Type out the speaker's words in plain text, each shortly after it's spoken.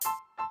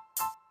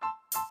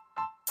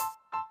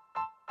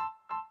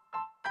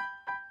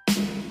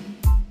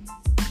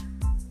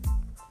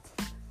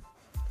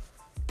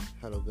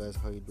guys,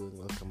 how you doing?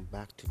 Welcome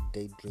back to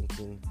Day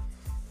Drinking.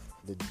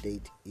 The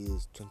date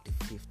is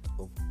 25th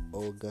of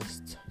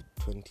August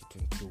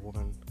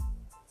 2021.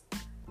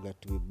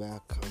 Glad to be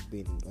back. I've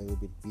been a little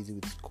bit busy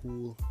with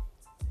school.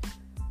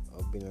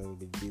 I've been a little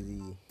bit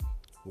busy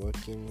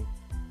working,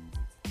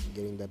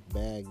 getting that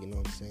bag, you know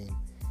what I'm saying?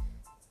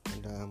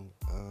 And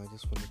I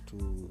just wanted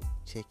to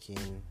check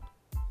in,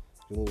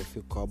 remove a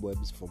few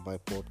cobwebs from my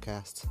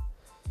podcast,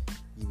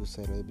 give you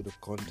a little bit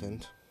of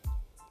content,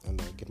 and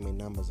get my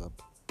numbers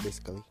up,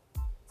 basically.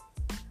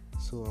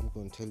 So I'm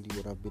going to tell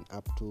you what I've been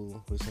up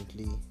to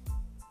recently.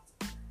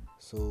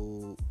 So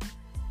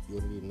you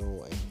already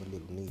know I have a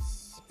little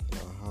niece in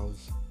our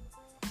house.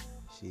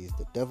 She is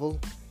the devil.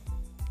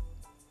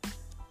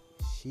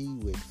 She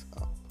wakes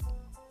up.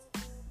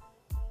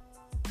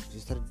 She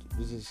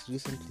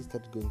recently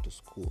started going to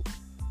school.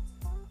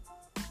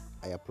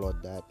 I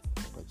applaud that.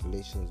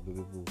 Congratulations,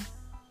 baby boo.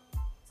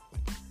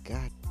 But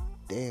god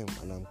damn,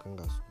 and I'm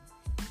kangas.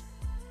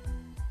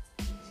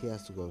 She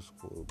has to go to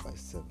school by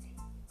 7.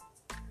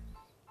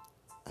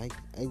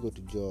 I go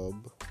to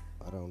job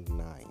around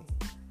 9.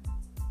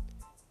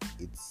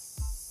 It's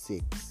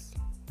 6,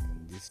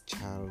 and this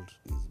child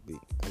is being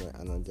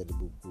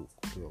anajaribu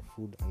kupewa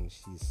food, and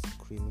she's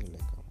screaming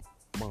like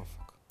a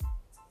motherfucker.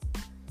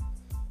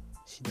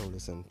 She don't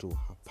listen to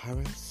her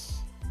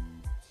parents.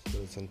 She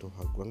don't listen to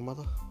her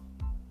grandmother.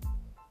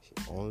 She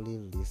only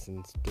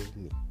listens to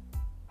me.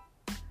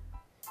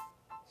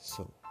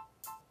 So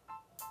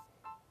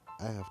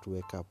I have to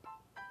wake up,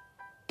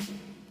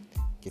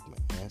 get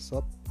my ass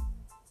up,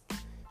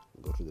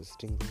 go to the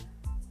sitting room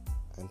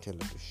and tell her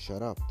to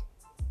shut up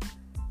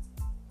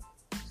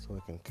so I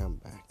can come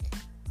back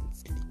and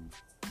sleep.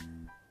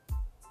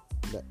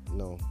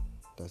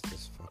 That's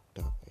just fucked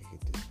up. I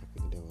hate this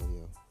fucking devil,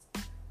 yo.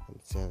 I'm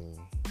telling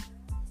you,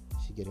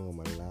 she getting on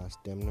my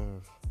last damn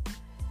nerve.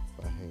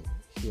 But hey,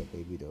 she a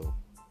baby though.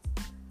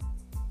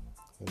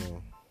 You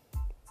know,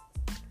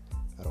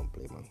 I don't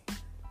play, man.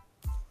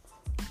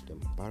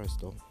 I'm embarrassed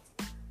though.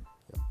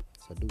 Yep,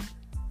 yes I do.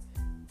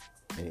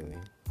 Anyway,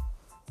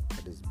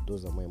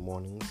 those are my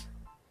mornings,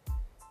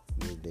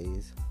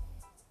 middays.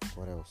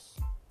 What else?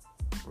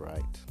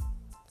 Right.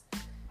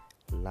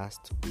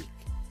 Last week,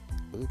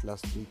 was it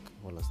last week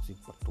or last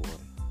week part 1?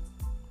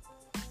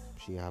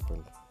 She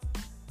happened.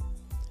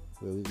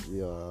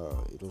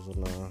 It was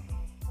on a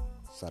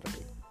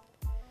Saturday.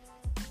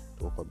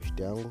 Woke up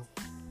bishti yangu,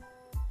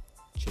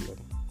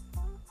 chilling.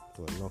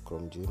 To a knock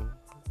from gym.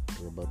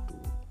 We're about to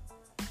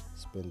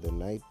spend the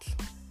night,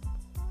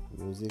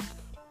 music,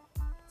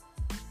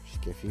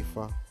 shike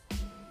FIFA,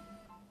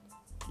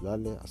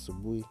 tulale,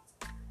 asubuhi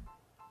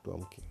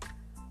tuamke.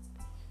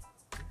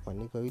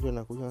 Panika video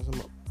na kuja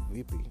nasema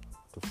vipi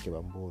tufike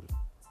Bamburi.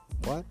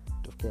 What?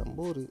 Tufike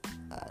Bamburi?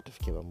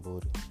 Tufike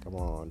Bamburi. Come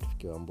on,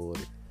 tufike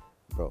Bamburi.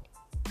 Bro,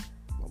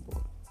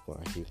 Bamburi.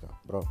 Kuna shika.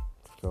 Bro,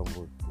 tufike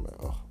Bamburi.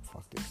 Oh,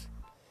 fuck this.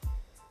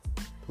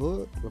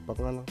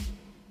 Tumepangana.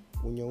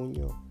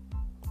 Unyo.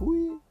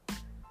 Hui.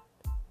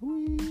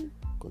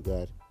 Kwa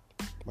gari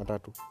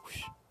matatu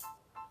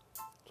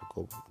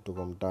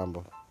tuko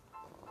mtambo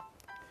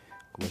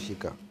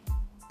kumeshika.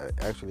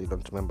 I actually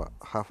don't remember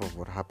half of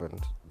what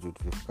happened. Juu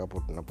tulifika hapo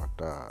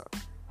tunapata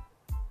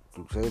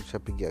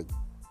tushapiga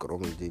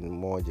kromjini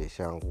moja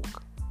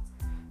ishaanguka,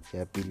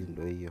 ya pili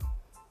ndio hiyo.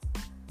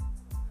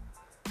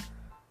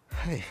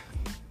 Hey,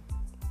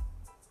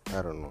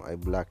 I don't know, I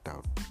blacked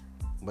out,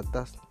 but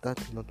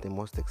that's not the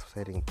most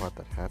exciting part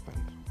that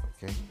happened.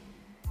 Okay,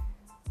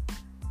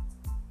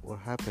 what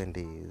happened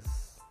is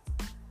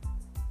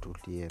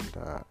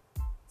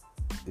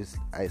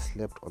I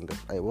slept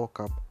I woke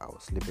up, I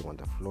was sleeping on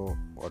the floor.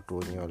 Watu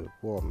wenye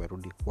walikuwa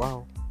wamerudi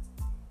kwao,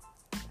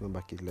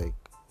 tumebaki like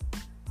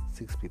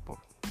 6 people,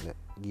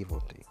 give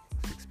or take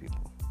 6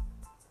 people.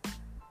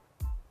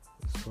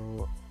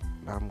 So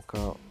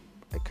namka,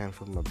 I can't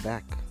feel my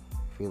back,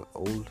 I feel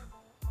old.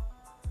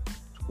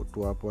 Tuko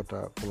tu hapo,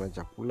 hata kuna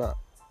chakula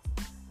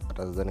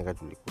hata zani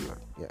katulikula.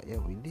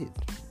 Yeah, we did.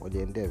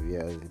 Waliendea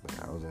viazi, but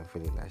I wasn't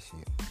feeling that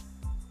shit.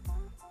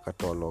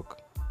 Katolok.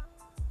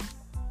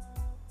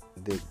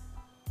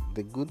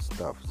 The good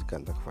stuff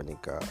zikaanza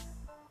kufanyika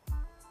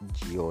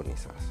jioni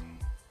sasa.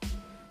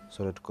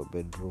 So tuko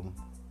bedroom,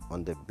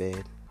 on the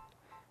bed,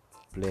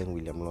 playing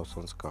William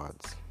Lawson's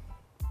cards.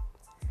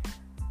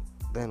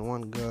 Then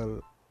one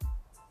girl,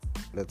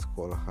 let's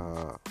call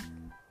her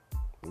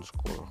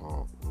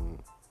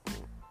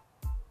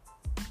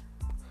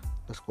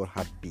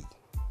B.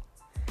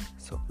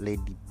 So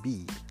Lady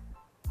B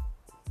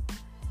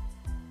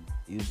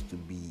used to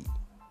be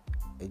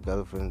a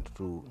girlfriend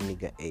to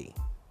nigga A,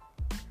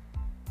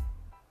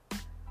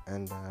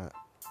 and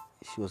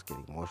she was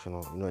getting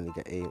emotional. You know,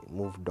 nigga A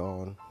moved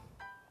on.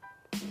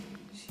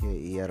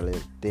 She had a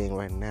little thing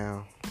right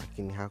now,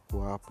 lakini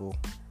haku hapo.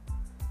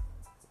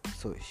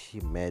 So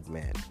she mad.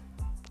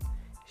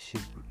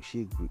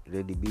 She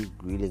Lady B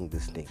grilling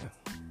this nigga.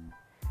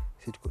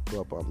 She could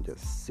go up. I'm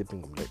just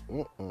sipping. I'm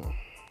like,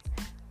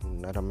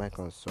 none of my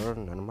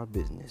concern, none of my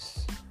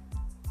business.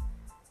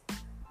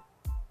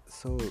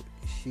 So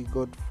she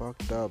got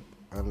fucked up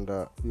and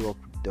the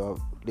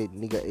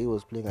nigga A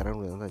was playing around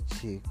with another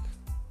chick.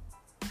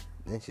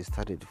 Then she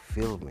started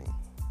filming.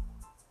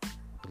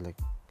 Like,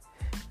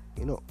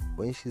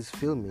 when she's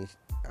filming,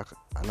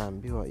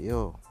 anaambiwa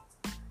yo,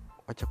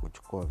 acha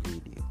kuchukua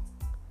video.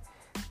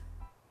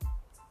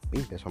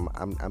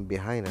 I'm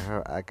behind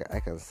her. I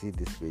can see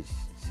this bitch.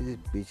 This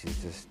bitch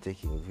is just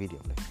taking video.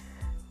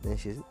 Then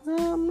she's,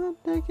 no, I'm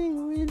not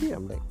taking video.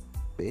 I'm like,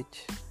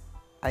 bitch,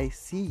 I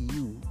see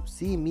you.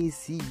 See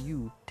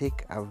you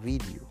take a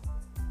video.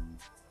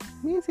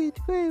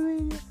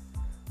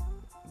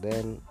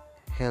 Then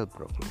hell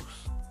broke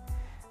loose.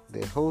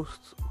 The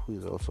host, who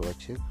is also a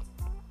chick,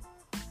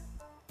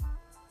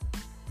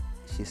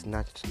 she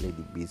snatched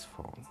Lady B's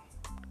phone.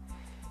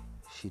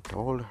 She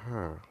told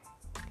her,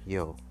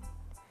 yo,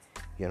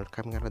 you're not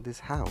coming out of this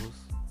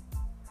house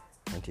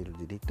until you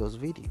delete those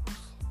videos.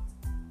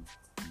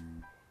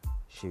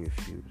 She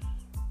refused.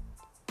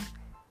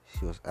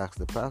 She was asked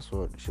the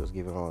password. She was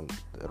given on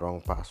the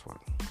wrong password.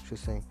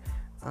 She's saying,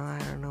 I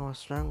don't know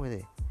what's wrong with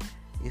it.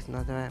 It's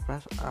not the right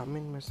password. I'm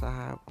in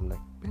Messiah. I'm like,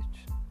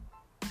 bitch,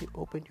 you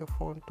opened your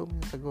phone 2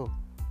 minutes ago.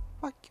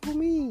 Fuck you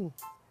mean?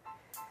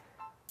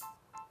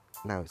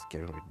 Now it's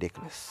getting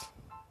ridiculous.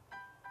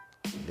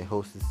 The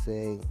host is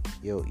saying,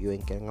 yo, you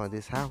ain't getting out of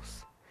this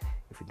house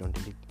if you don't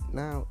delete.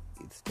 Now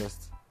it's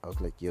just, I was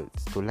like, yo,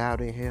 it's too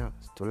loud in here.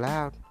 It's too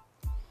loud.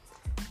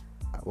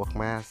 I walk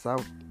my ass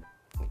out.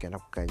 Nikaenda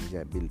kukaa nje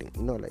ya building.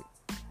 Like,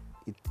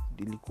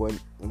 ilikuwa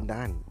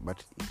ndani,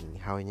 but ni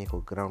hao yenye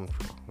iko ground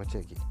floor.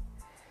 Unacheki?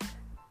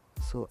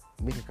 So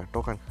mimi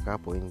nikatoka nikakaa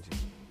hapo nje.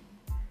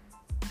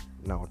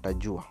 Na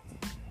utajua.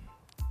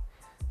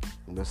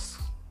 Just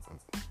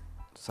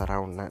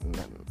surround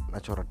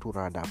nachora tu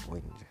rada hapo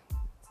nje.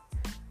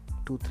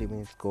 2-3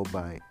 minutes go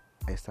by,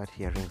 I start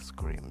hearing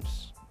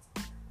screams.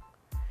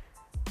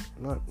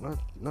 Not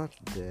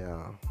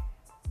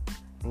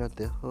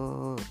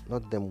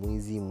the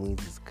mwizi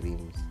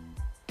screams.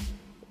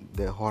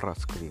 The horror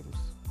screams.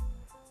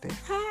 I'm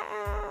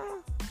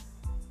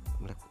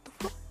like,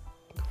 what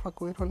the fuck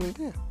going on in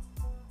there?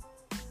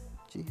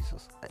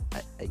 Jesus.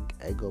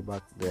 I go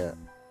back there.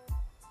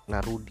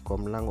 Narudi kwa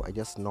mlango. I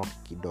just knock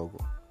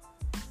kidogo.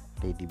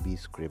 Lady B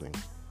screaming.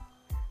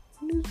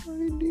 What are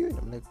you doing?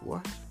 I'm like,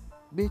 what?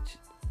 Bitch,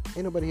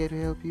 ain't nobody here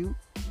to help you.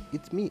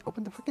 It's me.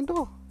 Open the fucking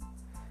door.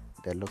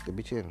 They locked the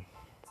bitch in.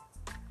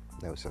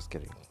 Now it's just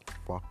getting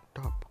fucked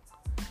up.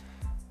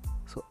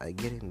 So I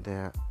get in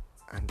there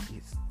and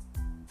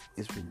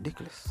it's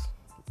ridiculous.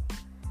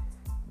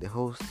 The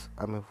host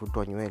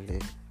amevutwa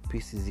nywele,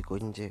 pieces ziko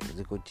nje,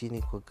 ziko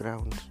chini kwa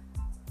ground.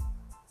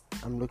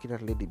 I'm looking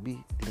at Lady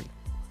B like,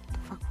 what the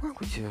fuck wrong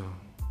with you?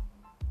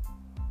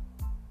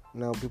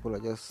 Now people are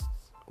just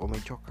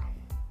wamechoka.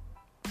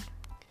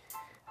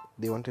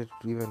 They wanted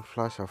to even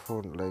flash her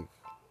phone. Like,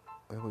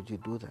 why would you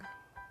do that?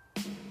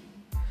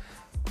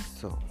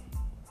 So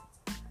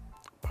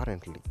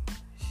apparently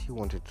she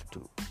wanted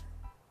to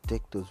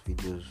take those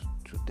videos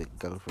to the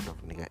girlfriend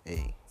of nigga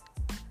A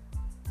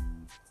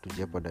to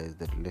jeopardize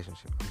the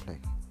relationship. I'm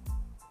like,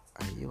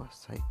 are you a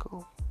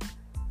psycho?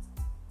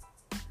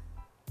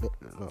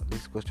 No,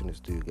 this question is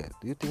to you guys.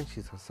 Do you think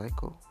she's a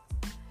psycho?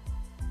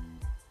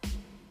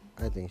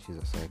 I think she's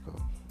a psycho,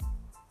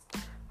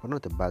 but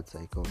not a bad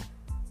psycho.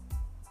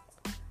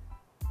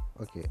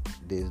 Okay,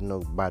 there is no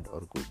bad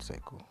or good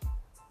psycho.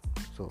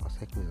 So a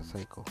psycho is a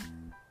psycho.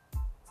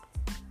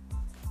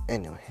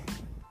 Anyway,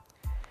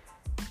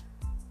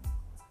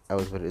 I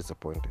was very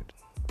disappointed.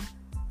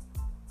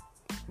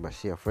 But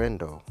she a friend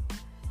though.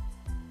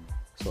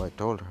 So I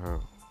told her,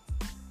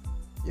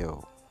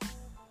 yo,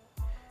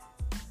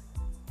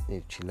 you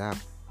need to chill out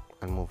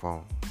and move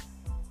on.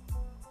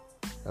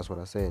 That's what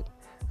I said.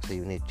 I said,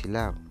 you need to chill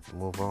out and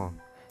move on.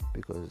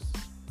 Because,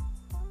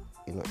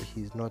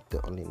 he's not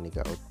the only nigga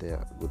out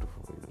there good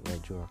for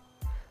you.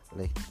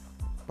 Like,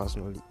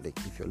 personally, like,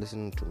 if you're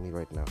listening to me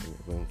right now and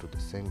you're going through the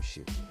same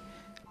shit,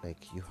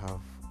 like, you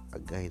have a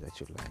guy that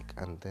you like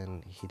and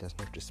then he does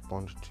not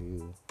respond to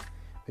you.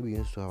 Maybe you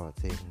used to have a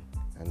thing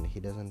and he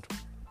doesn't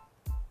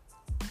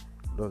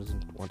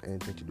want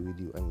anything to do with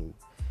you, and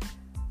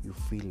you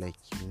feel like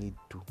you need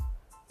to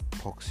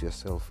box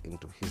yourself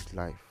into his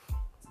life.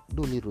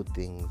 Do little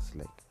things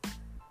like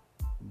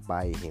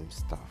buy him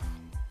stuff.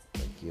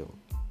 Like, yo,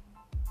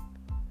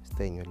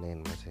 stay in your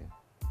lane, mate.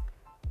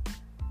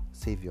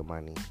 Save your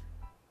money.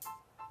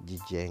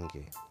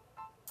 Jijenge.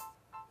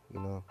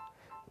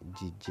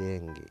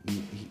 Jijenge.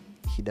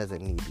 He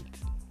doesn't need it.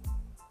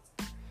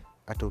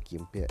 Hata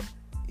ukimpea,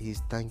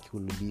 his thank you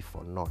will be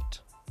for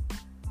naught.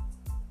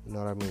 You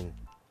know what I mean?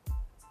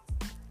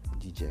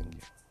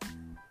 Jijenge.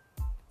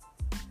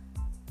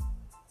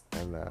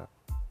 And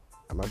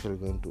I'm actually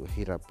going to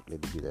hit up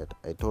Lady B that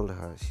I told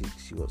her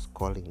she was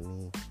calling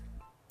me.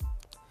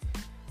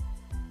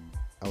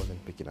 I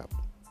wasn't picking up.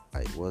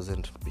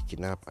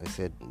 I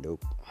said,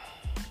 nope.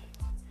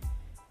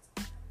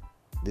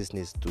 This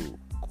needs to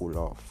cool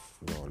off.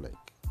 Like,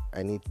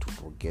 I need to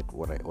forget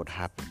what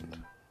happened,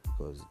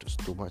 because it was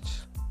too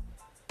much.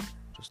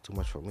 It was too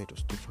much for me. It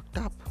was too fucked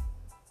up.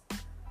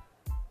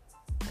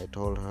 I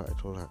told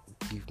her,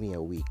 give me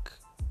a week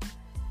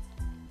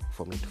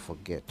for me to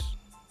forget.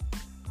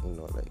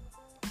 Like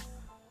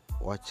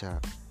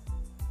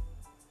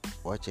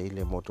wacha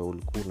ile moto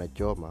ulikuwa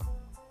unachoma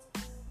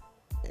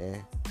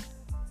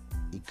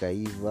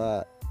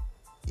ikaiva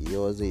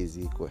ioze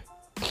izikwe.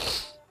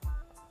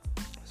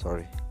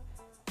 Sorry.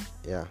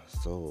 Yeah,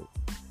 so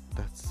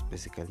that's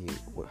basically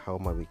how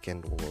my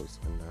weekend was,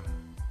 and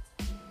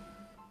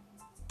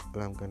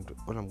all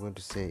I'm going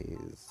to say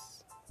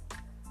is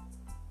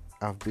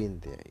I've been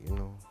there,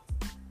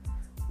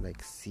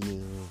 like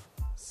seeing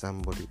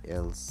somebody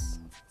else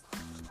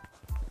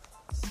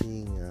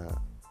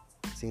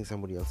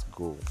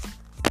go,